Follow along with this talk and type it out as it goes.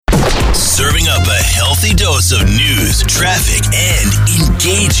Serving up a healthy dose of news, traffic, and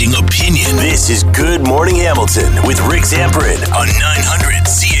engaging opinion. This is Good Morning Hamilton with Rick Zamperin on 900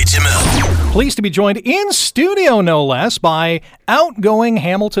 CHML. Pleased to be joined in studio, no less, by outgoing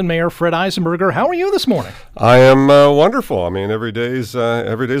Hamilton Mayor Fred Eisenberger. How are you this morning? I am wonderful. I mean, every day's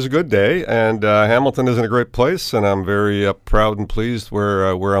a good day, and Hamilton is in a great place, and I'm very proud and pleased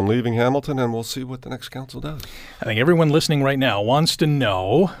where I'm leaving Hamilton, and we'll see what the next council does. I think everyone listening right now wants to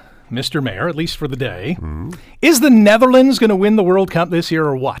know, Mr. Mayor, at least for the day, is the Netherlands going to win the World Cup this year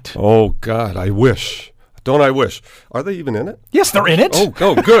or what? Oh, God, I wish. Don't I wish? Are they even in it? Yes, they're in it.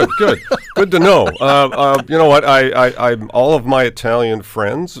 Oh, good. Good to know. You know what? I all of my Italian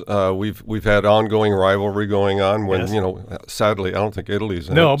friends, we've had ongoing rivalry going on. When sadly, I don't think Italy's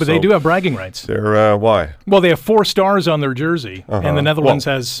in it. No, but they do have bragging rights. They're why? Well, they have 4 stars on their jersey, and the Netherlands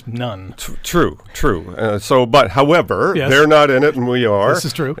has none. True. But however, they're not in it, and we are. This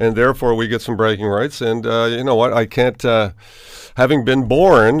is true, and therefore we get some bragging rights. And you know what? I can't. Having been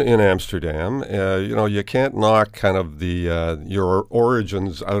born in Amsterdam, you can't knock kind of the your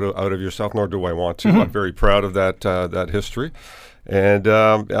origins out of yourself, nor do I want to. I'm very proud of that history, and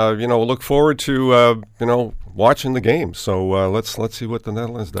look forward to watching the game. So let's see what the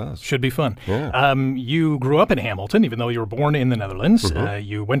Netherlands does. Should be fun. Yeah. You grew up in Hamilton, even though you were born in the Netherlands.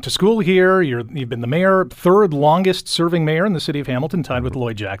 You went to school here. You've been the mayor, third longest serving mayor in the city of Hamilton, tied with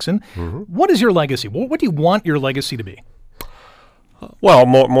Lloyd Jackson. What is your legacy? What do you want your legacy to be? Well,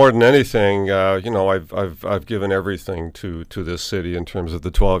 more than anything, I've given everything to this city in terms of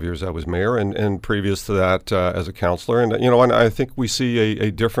the 12 years I was mayor, and previous to that as a councillor. And and I think we see a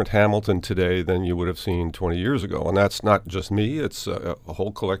different Hamilton today than you would have seen 20 years ago. And that's not just me; it's a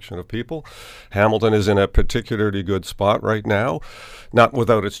whole collection of people. Hamilton is in a particularly good spot right now, not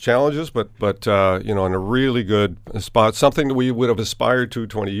without its challenges, but in a really good spot. Something that we would have aspired to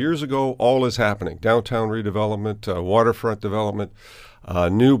 20 years ago. All is happening: downtown redevelopment, waterfront development.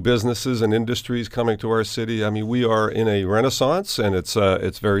 New businesses and industries coming to our city. I mean, we are in a renaissance, and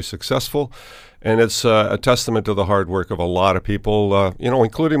it's very successful, and it's a testament to the hard work of a lot of people,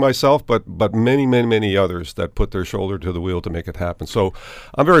 including myself, but many others that put their shoulder to the wheel to make it happen. So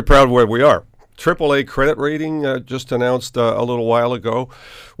I'm very proud of where we are. AAA credit rating just announced a little while ago,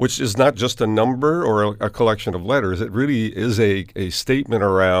 which is not just a number or a collection of letters. It really is a statement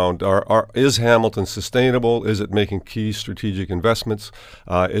around is Hamilton sustainable? Is it making key strategic investments?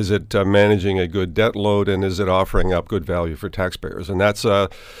 Is it managing a good debt load? And is it offering up good value for taxpayers? And that's a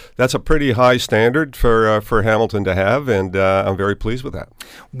pretty high standard for Hamilton to have, and I'm very pleased with that.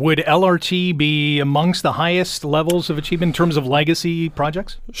 Would LRT be amongst the highest levels of achievement in terms of legacy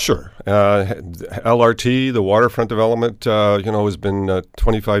projects? Sure. LRT, the waterfront development, has been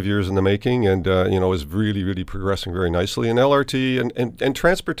 25 years in the making, and is really progressing very nicely. And LRT and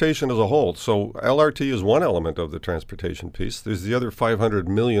transportation as a whole. So LRT is one element of the transportation piece. There's the other $500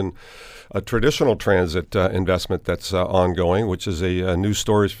 million traditional transit investment that's ongoing, which is a new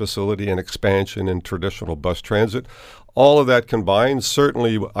storage facility and expansion in traditional bus transit. All of that combined,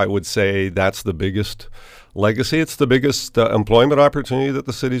 certainly I would say that's the biggest legacy. It's the biggest employment opportunity that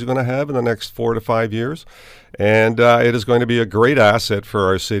the city is going to have in the next 4 to 5 years, and it is going to be a great asset for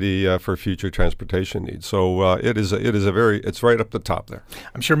our city for future transportation needs. So it's right up the top there.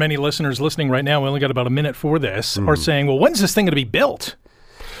 I'm sure many listeners listening right now, we only got about a minute for this, are saying, well, when's this thing going to be built?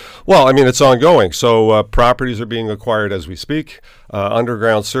 Well, I mean, it's ongoing. So properties are being acquired as we speak.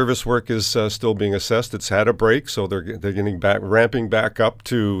 Underground service work is still being assessed. It's had a break, so they're getting ramping back up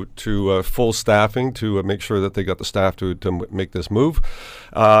to full staffing to make sure that they got the staff to make this move.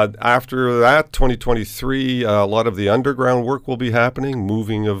 After that, 2023, a lot of the underground work will be happening,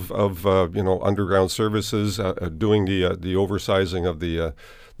 moving of underground services, doing the oversizing of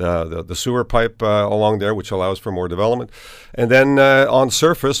the sewer pipe along there, which allows for more development. And then on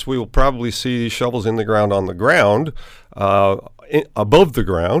surface, we will probably see shovels in the ground on the ground, above the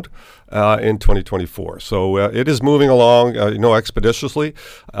ground, in 2024. So it is moving along, expeditiously.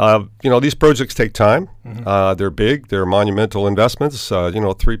 These projects take time. They're big. They're monumental investments,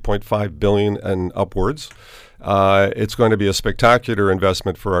 $3.5 billion and upwards. It's going to be a spectacular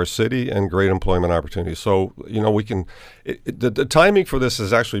investment for our city and great employment opportunities. So, the timing for this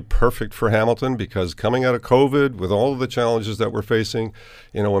is actually perfect for Hamilton, because coming out of COVID with all of the challenges that we're facing,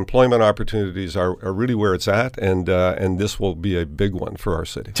 employment opportunities are really where it's at, and this will be a big one for our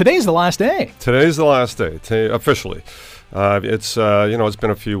city. Today's the last day. Today's the last day, officially. It's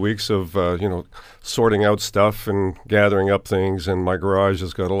been a few weeks of, sorting out stuff and gathering up things, and my garage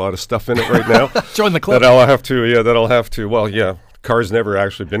has got a lot of stuff in it right now. Join the club. That'll have to, cars never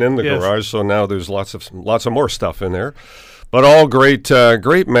actually been in the garage, so now there's lots of more stuff in there. But all great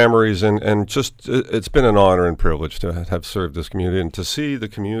memories, and just it's been an honor and privilege to have served this community, and to see the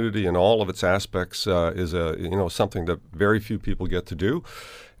community in all of its aspects is something that very few people get to do.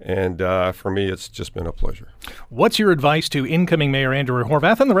 And for me, it's just been a pleasure. What's your advice to incoming Mayor Andrew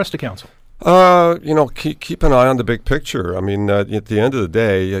Horwath and the rest of council? Keep an eye on the big picture. I mean, at the end of the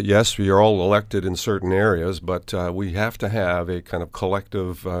day, yes, we are all elected in certain areas, but we have to have a kind of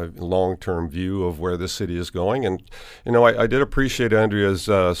collective, long-term view of where this city is going. And, I did appreciate Andrea's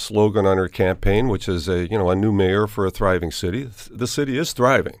slogan on her campaign, which is a new mayor for a thriving city. The city is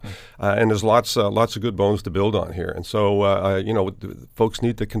thriving, and there's lots of good bones to build on here. And so, folks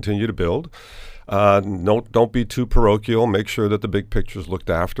need to continue to build. Don't be too parochial. Make sure that the big picture is looked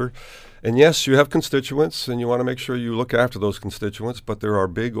after. And yes, you have constituents, and you want to make sure you look after those constituents, but there are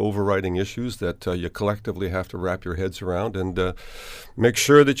big overriding issues that you collectively have to wrap your heads around, and make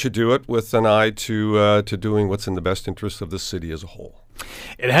sure that you do it with an eye to doing what's in the best interest of the city as a whole.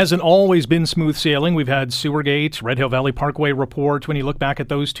 It hasn't always been smooth sailing. We've had Sewergate, Red Hill Valley Parkway report. When you look back at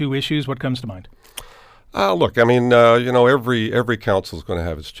those two issues, what comes to mind? Look, I mean, every council is going to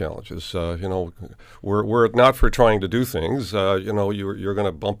have its challenges. We're not for trying to do things. You're going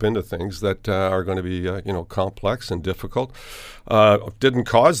to bump into things that are going to be, complex and difficult. Didn't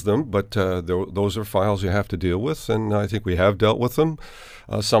cause them, but those are files you have to deal with, and I think we have dealt with them.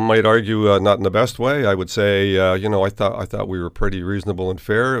 Some might argue not in the best way. I would say, I thought we were pretty reasonable and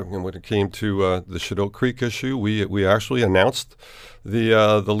fair. And when it came to the Chedoke Creek issue, we actually announced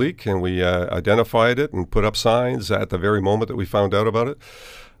the leak, and we identified it and put up signs at the very moment that we found out about it.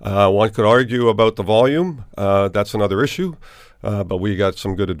 One could argue about the volume. That's another issue. But we got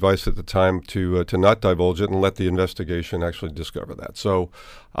some good advice at the time to not divulge it and let the investigation actually discover that. So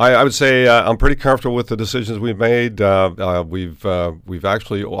I would say I'm pretty comfortable with the decisions we've made. We've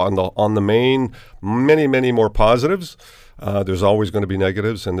actually on the main many more positives. There's always going to be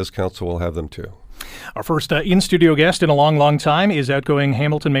negatives, and this council will have them too. Our first in-studio guest in a long time is outgoing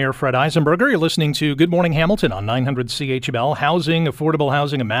Hamilton Mayor Fred Eisenberger. You're listening to Good Morning Hamilton on 900 CHML. Housing, affordable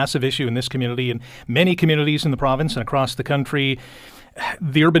housing, a massive issue in this community and many communities in the province and across the country.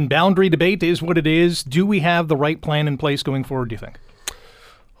 The urban boundary debate is what it is. Do we have the right plan in place going forward, do you think?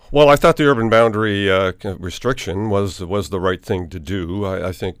 Well, I thought the urban boundary restriction was the right thing to do.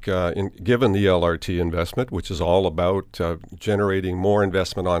 I think given the LRT investment, which is all about generating more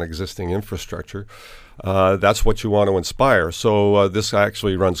investment on existing infrastructure, that's what you want to inspire. So this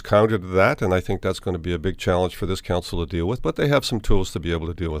actually runs counter to that, and I think that's going to be a big challenge for this council to deal with. But they have some tools to be able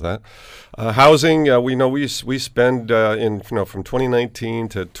to deal with that. Housing, we spend from 2019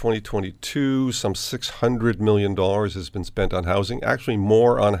 to 2022, some $600 million has been spent on housing. Actually,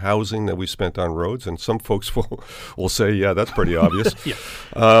 more on housing than we spent on roads. And some folks will say, yeah, that's pretty obvious. Yeah.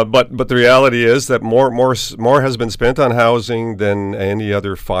 But the reality is that more has been spent on housing than any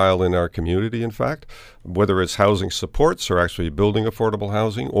other file in our community. In fact, whether it's housing supports or actually building affordable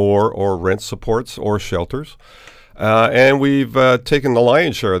housing or rent supports or shelters. And we've taken the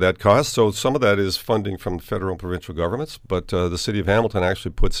lion's share of that cost. So some of that is funding from the federal and provincial governments, but the city of Hamilton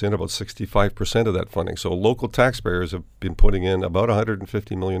actually puts in about 65% of that funding. So local taxpayers have been putting in about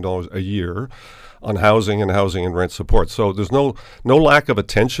 $150 million a year on housing and rent support. So there's no lack of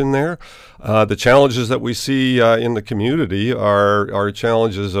attention there. The challenges that we see in the community are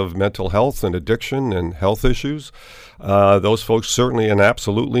challenges of mental health and addiction and health issues. Those folks certainly and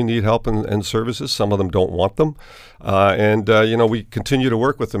absolutely need help and services. Some of them don't want them. We continue to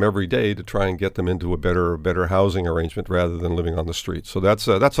work with them every day to try and get them into a better housing arrangement rather than living on the street. So that's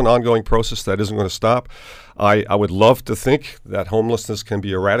an ongoing process that isn't going to stop. I would love to think that homelessness can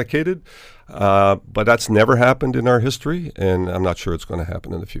be eradicated, but that's never happened in our history, and I'm not sure it's going to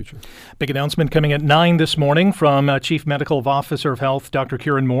happen in the future. Big announcement coming at 9 this morning from Chief Medical Officer of Health, Dr.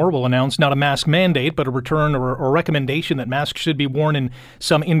 Kieran Moore, will announce not a mask mandate, but a return or recommendation that masks should be worn in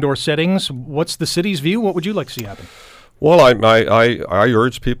some indoor settings. What's the city's view? What would you like to see happen? Well, I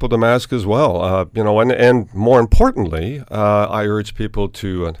urge people to mask as well, and more importantly, I urge people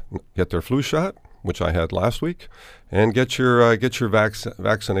to get their flu shot, which I had last week, and get your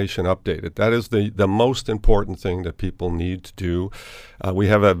vaccination updated. That is the most important thing that people need to do. We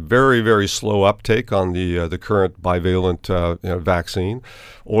have a very, very slow uptake on the current bivalent vaccine,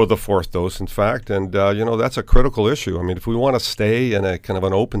 or the fourth dose, in fact, and that's a critical issue. I mean, if we want to stay in a kind of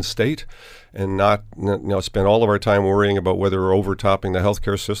an open state and not spend all of our time worrying about whether we're overtopping the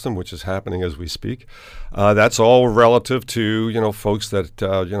healthcare system, which is happening as we speak, that's all relative to folks that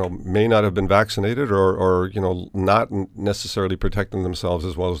may not have been vaccinated or not not necessarily protecting themselves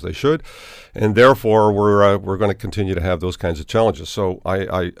as well as they should, and therefore we're going to continue to have those kinds of challenges. So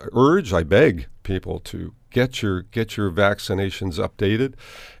I beg people to get your vaccinations updated,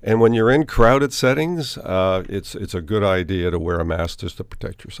 and when you're in crowded settings, it's a good idea to wear a mask just to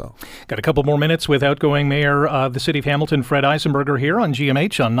protect yourself. Got a couple more minutes with outgoing Mayor of the City of Hamilton, Fred Eisenberger, here on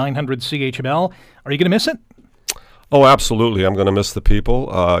GMH on 900 CHML. Are you going to miss it? Oh, absolutely. I'm going to miss the people.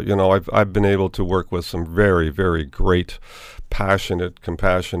 I've been able to work with some very, very great, passionate,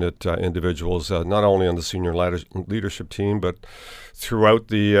 compassionate individuals, not only on the senior leadership team, but throughout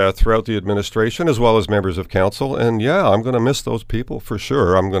the administration, as well as members of council. And yeah, I'm going to miss those people for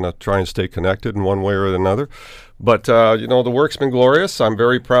sure. I'm going to try and stay connected in one way or another. But the work's been glorious. I'm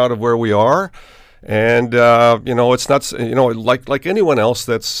very proud of where we are. And, it's not, like anyone else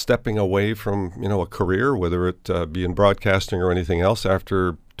that's stepping away from, a career, whether it be in broadcasting or anything else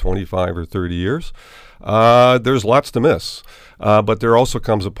after 25 or 30 years, there's lots to miss. But there also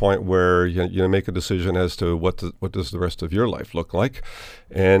comes a point where you make a decision as to what does the rest of your life look like,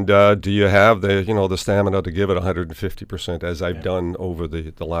 and do you have the stamina to give it 150% as I've done over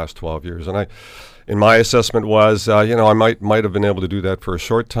the last 12 years? And my assessment was, I might have been able to do that for a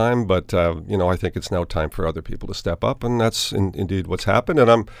short time, but I think it's now time for other people to step up, and that's indeed what's happened. And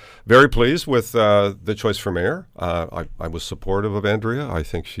I'm very pleased with the choice for mayor. I was supportive of Andrea. I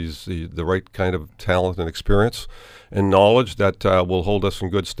think she's the right kind of talent and experience and knowledge that will hold us in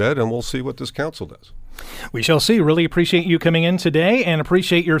good stead, and we'll see what this council does. We shall see. Really appreciate you coming in today and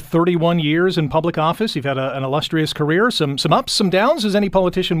appreciate your 31 years in public office. You've had an illustrious career, some ups, some downs, as any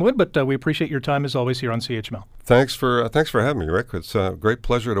politician would, but we appreciate your time as always here on CHML. Thanks for having me, Rick. It's a great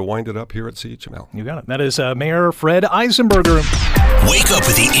pleasure to wind it up here at CHML. You got it. That is Mayor Fred Eisenberger. Wake up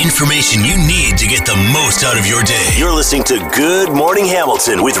with the information you need to get the most out of your day. You're listening to Good Morning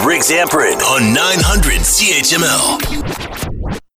Hamilton with Rick Zamperin on 900 CHML.